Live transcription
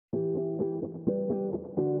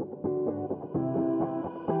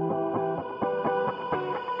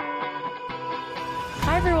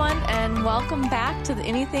and welcome back to the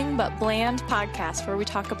Anything But Bland podcast, where we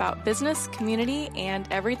talk about business, community, and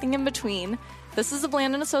everything in between. This is the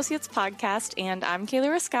Bland & Associates podcast, and I'm Kaylee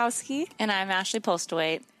Ruskowski. And I'm Ashley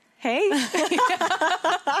Postwaite. Hey.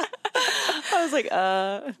 I was like,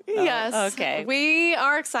 Yes. okay. We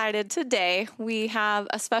are excited today. We have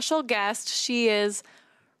a special guest. She is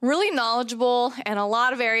really knowledgeable in a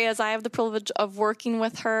lot of areas. I have the privilege of working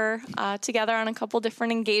with her together on a couple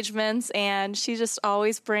different engagements, and she just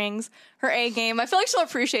always brings her A game. I feel like she'll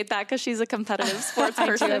appreciate that because she's a competitive sports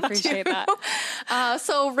person. I do appreciate that.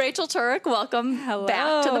 So Rachel Turek, welcome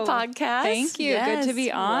back to the podcast. Thank you. Yes, Good to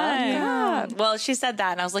be on. Yeah. Well, she said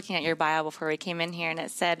that, and I was looking at your bio before we came in here, and it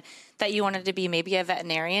said that you wanted to be maybe a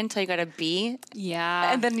veterinarian until you got a B.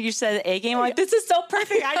 Yeah. And then you said A game. I'm like, this is so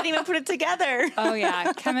perfect. I didn't even put it together. Oh,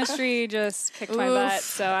 yeah. Chemistry just kicked my butt,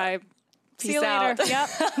 so I... See you later.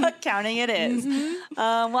 Yep. Counting it is.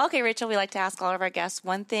 Well, okay, Rachel, we like to ask all of our guests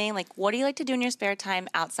one thing. Like, what do you like to do in your spare time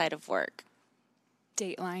outside of work?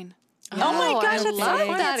 Dateline. Oh my gosh, I that's love so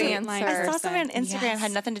funny. that I answer. saw someone on Instagram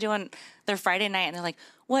had nothing to do on their Friday night, and they're like,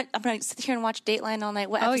 "What? I'm going to sit here and watch Dateline all night.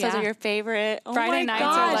 What episodes are your favorite?" Oh Friday my nights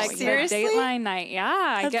gosh, are like seriously? the Dateline night. Yeah,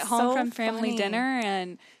 I That's get home so from family funny. dinner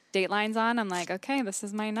and Dateline's on. I'm like, okay, this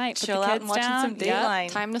is my night. Put Chill the out kids and watching down. some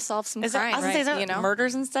Dateline. Time to solve some Is crime, that, I was gonna say, is that you know?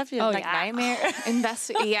 murders and stuff? You have, Oh, like yeah. nightmare.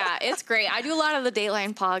 Yeah, it's great. I do a lot of the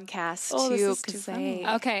Dateline podcasts Oh, this too. is too 'Cause funny.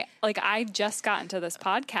 Okay, like I just got into this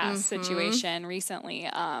podcast situation recently.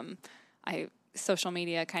 Social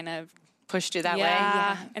media kind of Pushed you that way.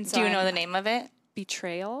 Yeah. And so do you know I'm- the name of it?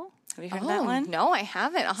 betrayal. Have you heard of that one? No, I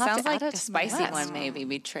haven't. I'll have Sounds to like add it a to my spicy list. one, maybe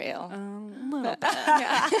betrayal. A little bit.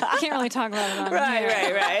 Can't really talk about it on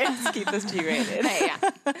here. right. Let's keep this G-rated. Hey,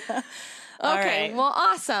 yeah. All Okay, right. well,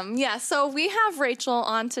 awesome. Yeah, so we have Rachel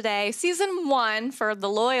on today. Season 1, for the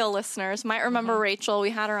loyal listeners, might remember Rachel. We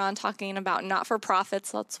had her on talking about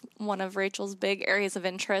not-for-profits. That's one of Rachel's big areas of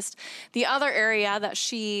interest. The other area that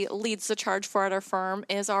she leads the charge for at her firm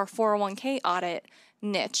is our 401k audit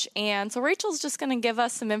niche. And so Rachel's just going to give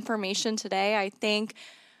us some information today. I think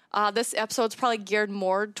this episode's probably geared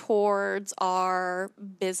more towards our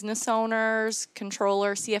business owners,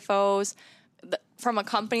 controllers, CFOs, from a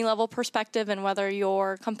company level perspective, and whether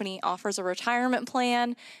your company offers a retirement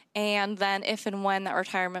plan, and then if and when that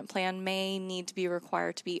retirement plan may need to be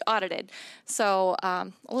required to be audited. So a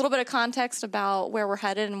little bit of context about where we're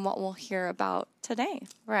headed and what we'll hear about today.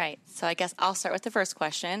 Right. So I guess I'll start with the first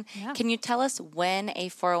question. Yeah. Can you tell us when a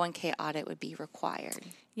 401k audit would be required?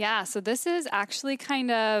 Yeah, so this is actually kind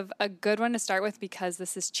of a good one to start with because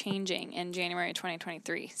this is changing in January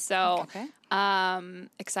 2023. So Okay.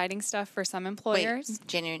 exciting stuff for some employers. Wait,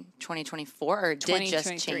 January 2024 or did just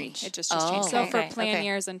 2023. change? It just changed. So okay. for plan Okay.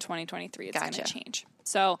 years in 2023, it's going to Gotcha. change.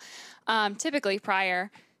 So typically prior,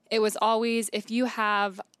 it was always if you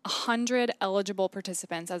have 100 eligible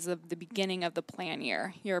participants as of the beginning of the plan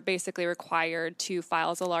year, you're basically required to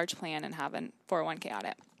file as a large plan and have a 401k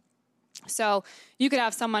audit. So you could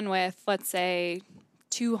have someone with, let's say,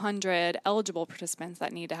 200 eligible participants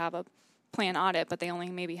that need to have a plan audit, but they only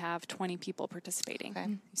maybe have 20 people participating. Okay.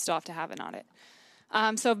 You still have to have an audit.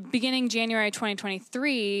 So beginning January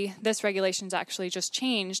 2023, this regulation's actually just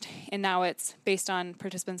changed, and now it's based on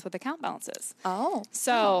participants with account balances. Oh.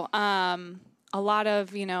 So a lot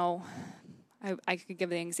of, I could give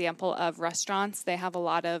the example of restaurants. They have a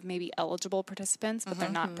lot of maybe eligible participants, but they're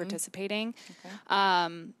not participating.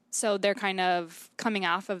 So they're kind of coming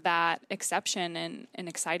off of that exception and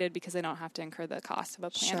excited because they don't have to incur the cost of a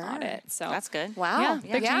plan Sure. audit. So That's good. Wow. yeah,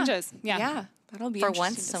 big changes. Yeah. That'll be For interesting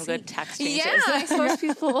once, to some see. good tax changes. Yeah, I suppose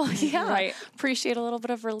people Right. appreciate a little bit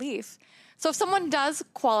of relief. So if someone does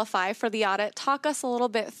qualify for the audit, talk us a little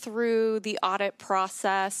bit through the audit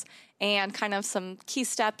process and kind of some key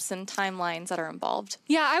steps and timelines that are involved.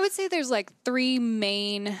 Yeah, I would say there's like three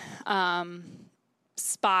main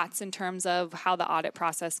spots in terms of how the audit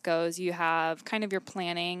process goes. You have kind of your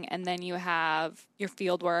planning, and then you have your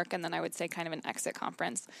field work, and then I would say kind of an exit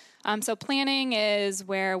conference. So planning is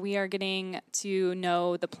where we are getting to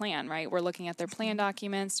know the plan, right? We're looking at their plan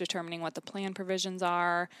documents, determining what the plan provisions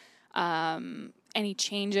are, any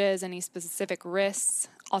changes, any specific risks,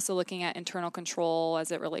 also looking at internal control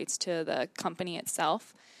as it relates to the company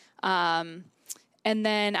itself. And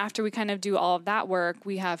then after we kind of do all of that work,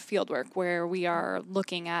 we have field work where we are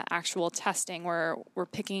looking at actual testing, where we're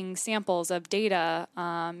picking samples of data,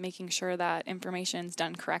 making sure that information is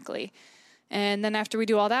done correctly. And then after we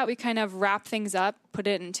do all that, we kind of wrap things up, put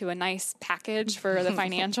it into a nice package for the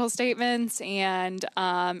financial statements, and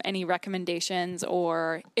any recommendations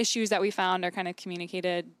or issues that we found are kind of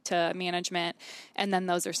communicated to management, and then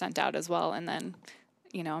those are sent out as well. And then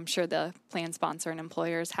I'm sure the plan sponsor and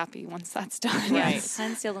employer is happy once that's done. Right.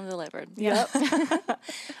 Signed, sealed, and delivered. Yep.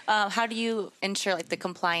 How do you ensure like the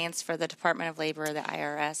compliance for the Department of Labor or the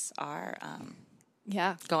IRS are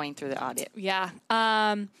going through the audit? Yeah.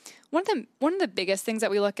 One of the biggest things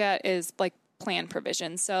that we look at is like plan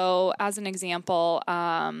provisions. So as an example,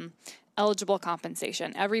 eligible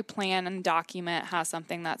compensation. Every plan and document has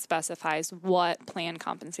something that specifies what plan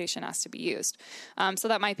compensation has to be used. So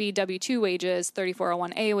that might be W-2 wages,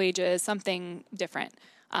 3401A wages, something different.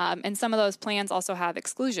 And some of those plans also have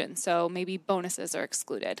exclusions. So maybe bonuses are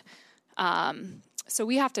excluded. So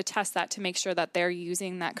we have to test that to make sure that they're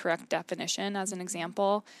using that correct definition as an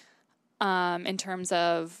example, in terms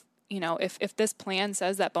of, if this plan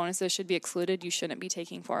says that bonuses should be excluded, you shouldn't be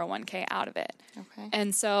taking 401k out of it. Okay.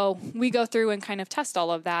 And so we go through and kind of test all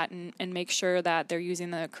of that and make sure that they're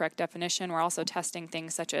using the correct definition. We're also testing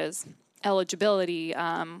things such as eligibility.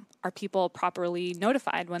 Are people properly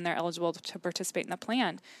notified when they're eligible to participate in the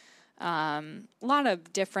plan? A lot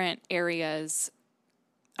of different areas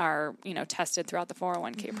are, tested throughout the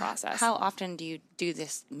 401k process. How often do you do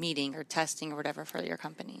this meeting or testing or whatever for your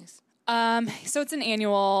companies? So it's an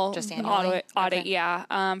annual annually? audit, Okay.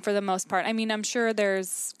 yeah, for the most part. I mean, I'm sure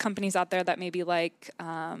there's companies out there that maybe like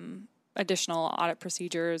additional audit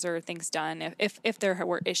procedures or things done if there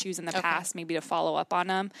were issues in the past, maybe to follow up on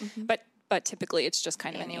them. But typically it's just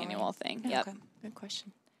kind of an annual thing. Yeah, Yep. okay. Good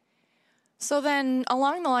question. So then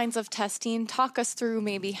along the lines of testing, talk us through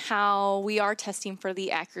maybe how we are testing for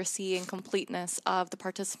the accuracy and completeness of the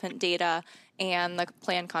participant data and the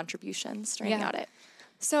plan contributions during the audit.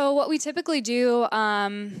 So what we typically do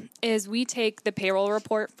is we take the payroll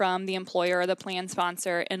report from the employer or the plan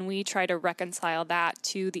sponsor, and we try to reconcile that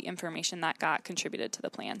to the information that got contributed to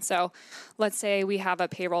the plan. So let's say we have a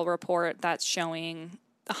payroll report that's showing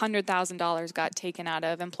 $100,000 got taken out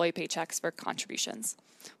of employee paychecks for contributions.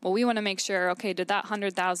 Well, we want to make sure, okay, did that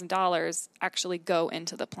 $100,000 actually go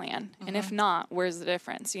into the plan? And if not, where's the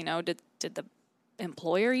difference? Did the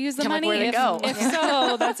employer use the money? Where'd it go? If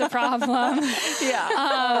so, that's a problem.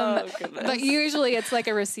 Yeah. But usually it's like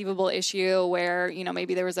a receivable issue where,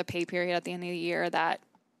 maybe there was a pay period at the end of the year that,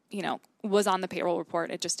 was on the payroll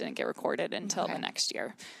report. It just didn't get recorded until the next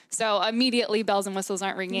year. So immediately bells and whistles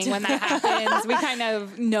aren't ringing when that happens. We kind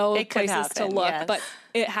of know places to look, yes. but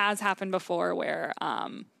it has happened before where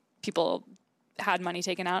people had money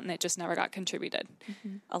taken out and it just never got contributed.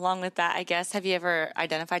 Along with that, I guess, have you ever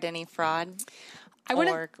identified any fraud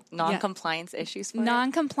or non-compliance issues for it?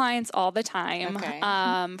 Non-compliance all the time.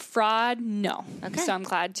 Okay. Fraud, no. Okay. So I'm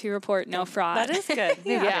glad to report no fraud. That is good.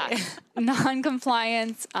 Yeah.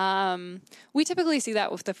 Non-compliance, we typically see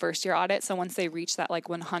that with the first year audit. So once they reach that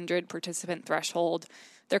 100 participant threshold,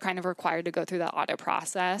 they're kind of required to go through that audit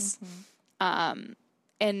process. And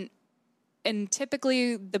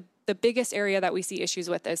typically the biggest area that we see issues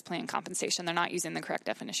with is plan compensation. They're not using the correct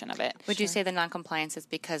definition of it. Would you say the non-compliance is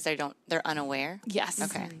because they're unaware? Yes.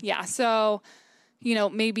 Okay. Yeah. So,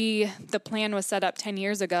 maybe the plan was set up 10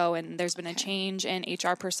 years ago and there's been a change in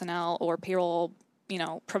HR personnel or payroll,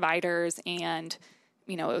 providers. And,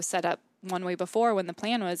 it was set up one way before when the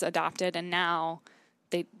plan was adopted. And now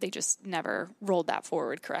they just never rolled that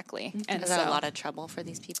forward correctly. And is that a lot of trouble for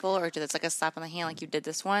these people? Or is it like a slap on the hand, like you did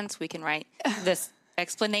this once, we can write this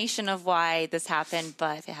explanation of why this happened,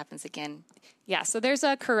 but if it happens again. Yeah, so there's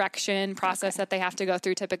a correction process that they have to go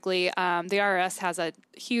through typically. The IRS has a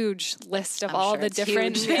huge list of all the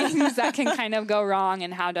different things that can kind of go wrong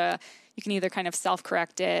and how to, you can either kind of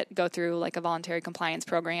self-correct it, go through like a voluntary compliance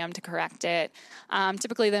program to correct it.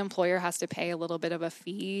 Typically the employer has to pay a little bit of a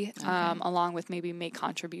fee, along with maybe make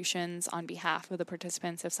contributions on behalf of the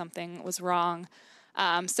participants if something was wrong.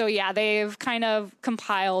 So yeah, they've kind of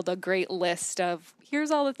compiled a great list of here's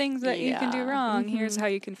all the things that you can do wrong. Here's how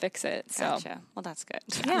you can fix it. Gotcha. Well, that's good.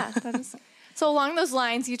 Yeah, that is. So along those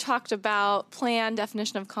lines, you talked about plan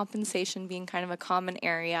definition of compensation being kind of a common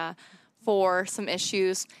area for some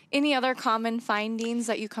issues. Any other common findings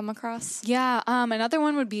that you come across? Yeah, another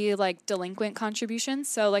one would be like delinquent contributions.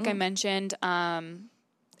 So like I mentioned,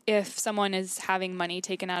 if someone is having money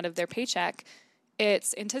taken out of their paycheck,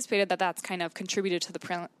 it's anticipated that that's kind of contributed to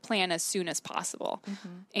the plan as soon as possible.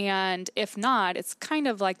 And if not, it's kind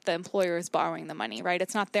of like the employer is borrowing the money, right?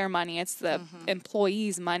 It's not their money, it's the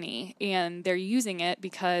employee's money, and they're using it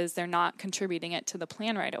because they're not contributing it to the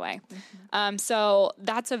plan right away. So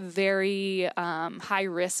that's a very high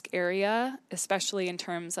risk area, especially in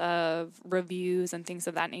terms of reviews and things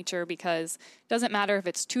of that nature, because it doesn't matter if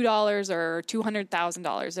it's $2 or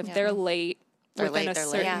 $200,000. If they're late, within a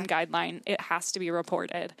certain guideline, it has to be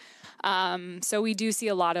reported. So we do see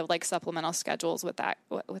a lot of like supplemental schedules with that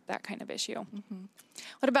kind of issue. Mm-hmm.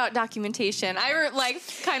 What about documentation? I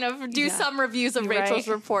kind of do some reviews of Rachel's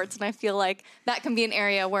reports, and I feel like that can be an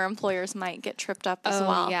area where employers might get tripped up as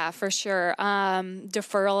well. Yeah, for sure.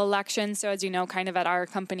 Deferral elections. So as you know, kind of at our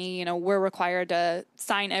company, you know, we're required to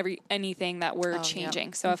sign anything that we're changing.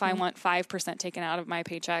 Yeah. So if I want 5% taken out of my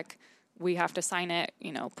paycheck, we have to sign it,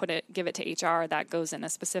 you know, give it to HR. That goes in a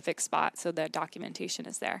specific spot so the documentation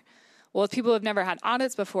is there. Well, if people have never had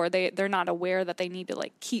audits before, they're not aware that they need to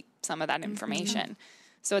like keep some of that information. Mm-hmm.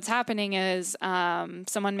 So what's happening is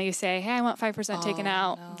someone may say, hey, I want 5% taken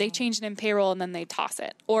out. No. They change it in payroll and then they toss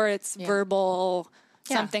it. Or it's verbal,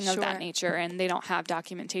 something of that nature, and they don't have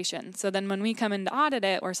documentation. So then when we come in to audit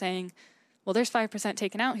it, we're saying, well, there's 5%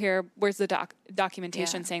 taken out here. Where's the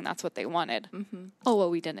documentation saying that's what they wanted? Mm-hmm. Oh, well,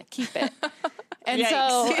 we didn't keep it. And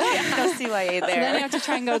so no CYA there. So then you have to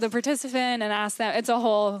try and go to the participant and ask them. It's a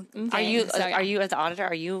whole thing. Are you as the auditor,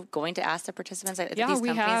 are you going to ask the participants, these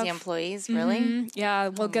companies, the employees, really? Mm-hmm. Yeah,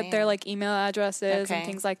 we'll get their like email addresses and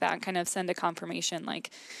things like that, and kind of send a confirmation like,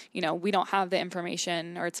 you know, we don't have the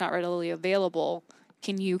information or it's not readily available.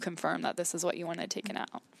 Can you confirm that this is what you wanted taken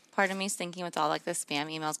out? Part of me is thinking with all like the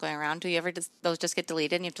spam emails going around, do you ever those just get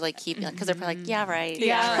deleted and you have to like keep, because they're probably like, yeah, right.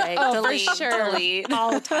 Oh, delete, for sure. delete.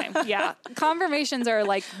 All the time. Yeah. Confirmations are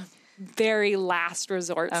like very last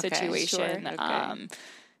resort situation. Sure. Okay.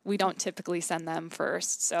 We don't typically send them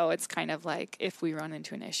first. So it's kind of like if we run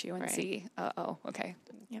into an issue and see,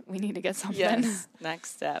 we need to get something. Yes.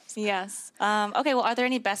 Next steps. Yes. Okay, well, are there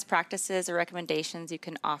any best practices or recommendations you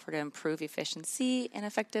can offer to improve efficiency and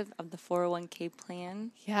effective of the 401k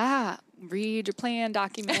plan? Yeah. Read your plan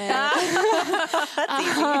document.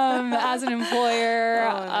 As an employer,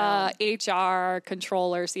 HR,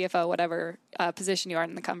 controller, CFO, whatever position you are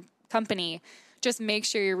in the company, just make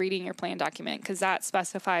sure you're reading your plan document, because that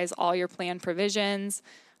specifies all your plan provisions.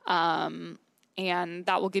 And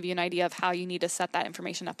that will give you an idea of how you need to set that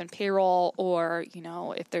information up in payroll, or, you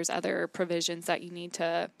know, if there's other provisions that you need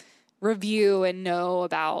to review and know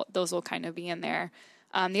about, those will kind of be in there.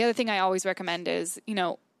 The other thing I always recommend is, you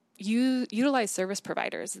know, you utilize service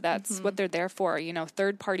providers. That's what they're there for. You know,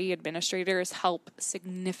 third-party administrators help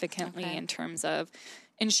significantly in terms of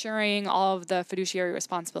ensuring all of the fiduciary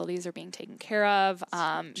responsibilities are being taken care of,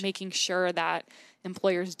 making sure that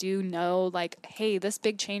employers do know, like, hey, this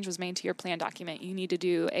big change was made to your plan document. You need to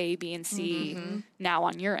do A, B, and C now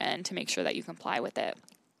on your end to make sure that you comply with it.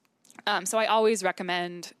 So I always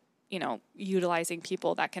recommend, you know, utilizing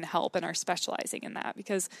people that can help and are specializing in that,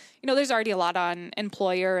 because, you know, there's already a lot on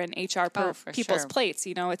employer and HR people's plates.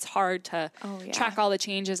 You know, it's hard to track all the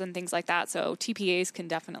changes and things like that. So TPAs can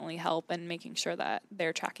definitely help in making sure that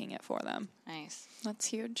they're tracking it for them. Nice. That's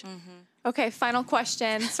huge. Okay, final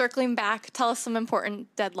question. Circling back, tell us some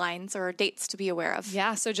important deadlines or dates to be aware of.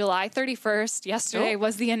 Yeah, so July 31st, yesterday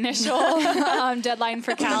was the initial deadline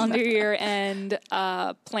for calendar year end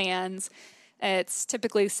plans. It's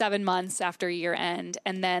typically 7 months after year end,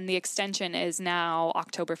 and then the extension is now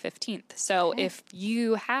October 15th. So if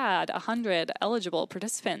you had 100 eligible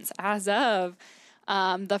participants as of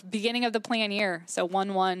the beginning of the plan year, so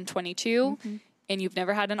 1/1/22, and you've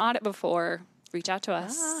never had an audit before, reach out to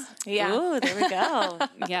us. Ooh, there we go.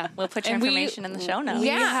 Yeah. We'll put your information in the show notes. We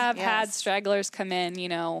have had stragglers come in, you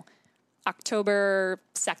know, October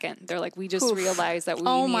 2nd. They're like, we just realized that we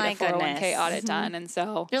need a 401k audit done. And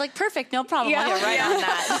so you're like, perfect, no problem. I'll get right on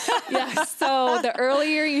that. Yes. So the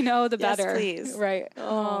earlier you know, the better. Please. Right.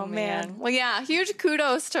 Oh, man. Well, yeah, huge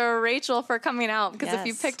kudos to Rachel for coming out, because if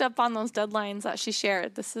you picked up on those deadlines that she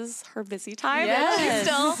shared, this is her busy time. Yes.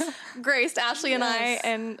 And she still graced Ashley and I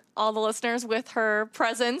and all the listeners with her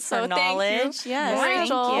presence. So knowledge. Thank you, Yes.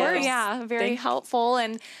 Rachel. Thank you. Yeah, very helpful.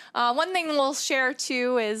 And one thing we'll share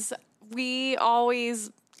too is we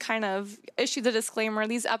always kind of issue the disclaimer.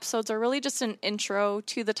 These episodes are really just an intro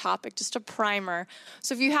to the topic, just a primer.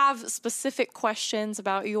 So if you have specific questions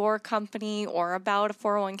about your company or about a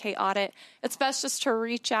 401k audit, it's best just to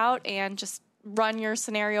reach out and just run your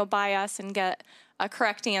scenario by us and get a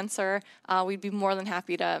correct answer. We'd be more than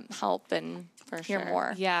happy to help and hear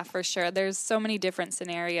more. Yeah, for sure. There's so many different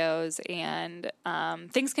scenarios, and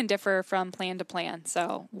things can differ from plan to plan.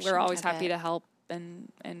 So we're always happy to help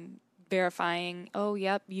and verifying,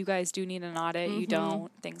 you guys do need an audit, you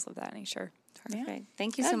don't, things of that nature. Perfect. Yeah.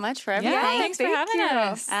 Thank you so much for everything. Yeah, thanks for having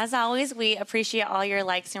us. As always, we appreciate all your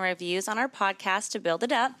likes and reviews on our podcast to build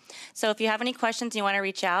it up. So if you have any questions and you want to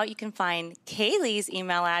reach out, you can find Kaylee's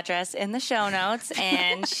email address in the show notes,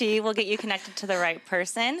 and she will get you connected to the right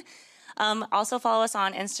person. Also follow us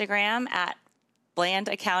on Instagram at Bland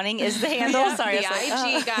Accounting is the handle. Sorry. The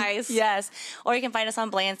IG, guys. Yes. Or you can find us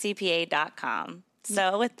on blandcpa.com.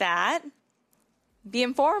 So with that, Be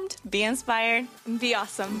informed. be inspired. Be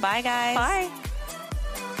awesome. Bye, guys. Bye.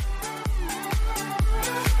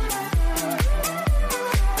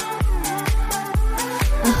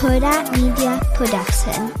 A Huda Media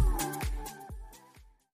Production.